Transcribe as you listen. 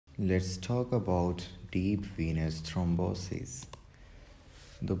Let's talk about deep venous thrombosis.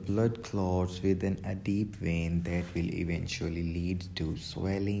 The blood clots within a deep vein that will eventually lead to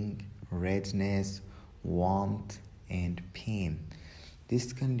swelling, redness, warmth, and pain.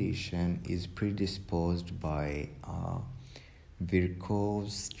 This condition is predisposed by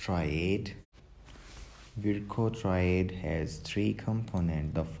varicose striate. Varicose striate has three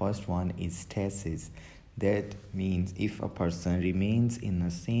components. The first one is stasis. That means if a person remains in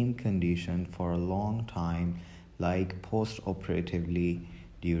the same condition for a long time, like post-operatively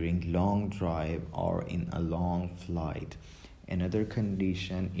during long drive or in a long flight. Another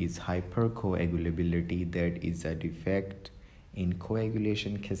condition is hypercoagulability, that is a defect in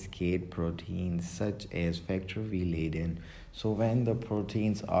coagulation cascade proteins such as factor V Leiden. So when the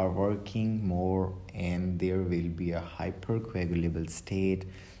proteins are working more and there will be a hypercoagulable state.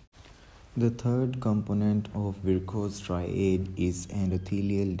 The third component of varicose striate is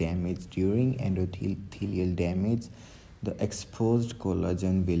endothelial damage. During endothelial damage, the exposed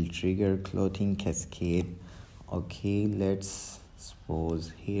collagen will trigger clotting cascade. Okay, let's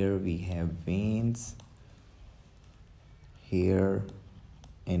suppose here we have veins, here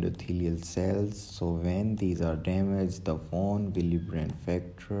endothelial cells. So when these are damaged, the von Willebrand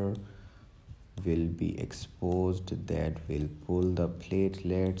factor will be exposed that will pull the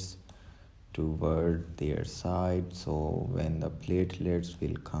platelets toward their side. So when the platelets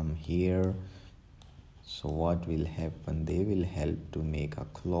will come here, so what will happen? They will help to make a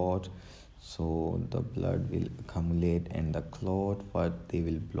clot. So the blood will accumulate and the clot, but they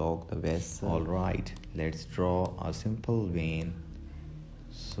will block the vessel. Alright, let's draw a simple vein.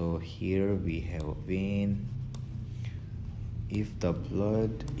 So here we have a vein. If the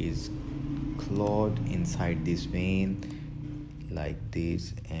blood is clogged inside this vein like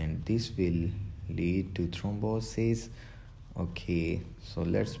this, and this will lead to thrombosis. Okay, so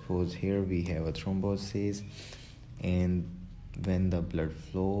let's suppose here we have a thrombosis, and when the blood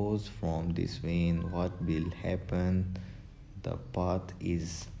flows from this vein, what will happen? The path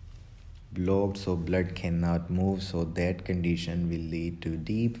is blocked, so blood cannot move, so that condition will lead to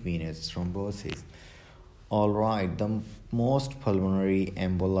deep venous thrombosis. Alright, the most pulmonary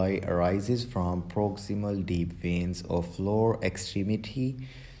emboli arises from proximal deep veins of lower extremity.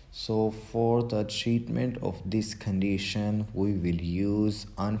 So for the treatment of this condition, we will use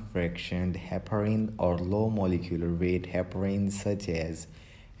unfractioned heparin or low molecular weight heparin such as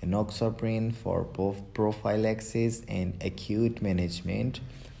enoxaparin for prophylaxis and acute management.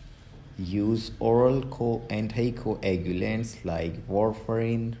 Use oral anticoagulants like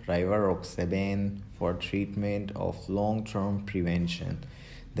warfarin, rivaroxaban for treatment of long-term prevention.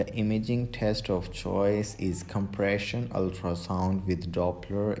 The imaging test of choice is compression ultrasound with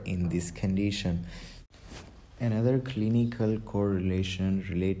Doppler in this condition. Another clinical correlation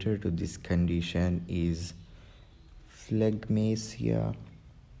related to this condition is phlegmasia,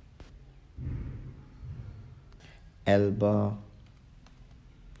 alba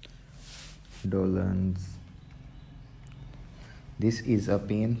dolens. This is a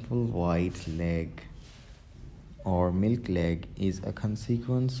painful white leg or milk leg, is a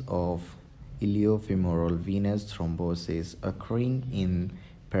consequence of iliofemoral venous thrombosis occurring in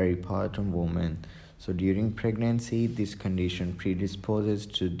peripartum women. So during pregnancy, this condition predisposes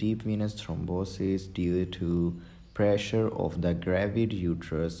to deep venous thrombosis due to pressure of the gravid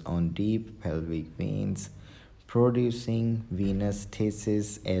uterus on deep pelvic veins, producing venous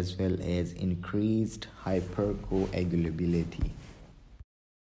stasis as well as increased hypercoagulability.